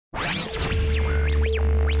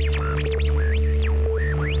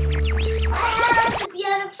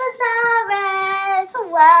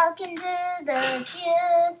welcome to the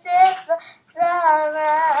beautiful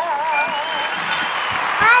Zara.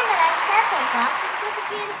 Hi, my name's Tessa. Welcome to the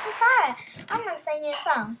beautiful Zara. I'm going to sing you a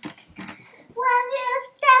song. When you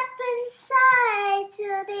step inside to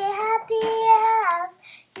the happy house,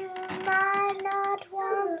 you might not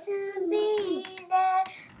want to be there,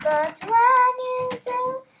 but when you do,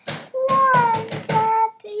 one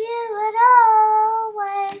step you would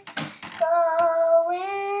always go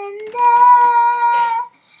in there.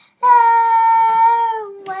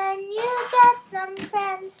 When you get some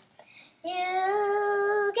friends,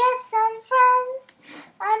 you get some friends,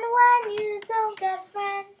 and when you don't get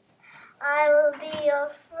friends, I will be your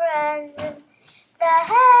friend in the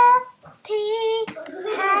happy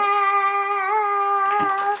house.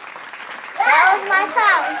 That was my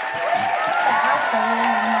song. So I'll show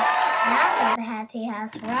you now to the happy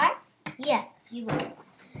house, right? Yeah, you will.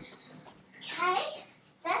 Okay,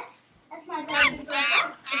 that's my baby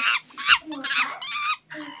brother. He's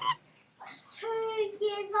 2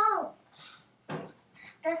 years old.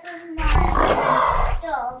 This is my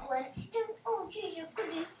dog. Winston. Oh, she's a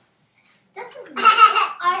goodie. This is my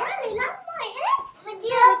I really love my hair.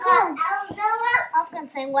 I can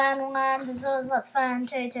sing one, this was lots of fun,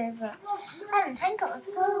 two, but I didn't think it was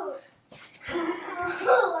cool.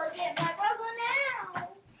 Look at my brother now.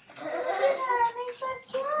 Look at him, he's so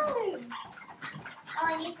cute. Oh, I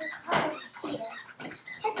use a coat here.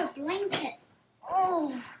 Take a blanket.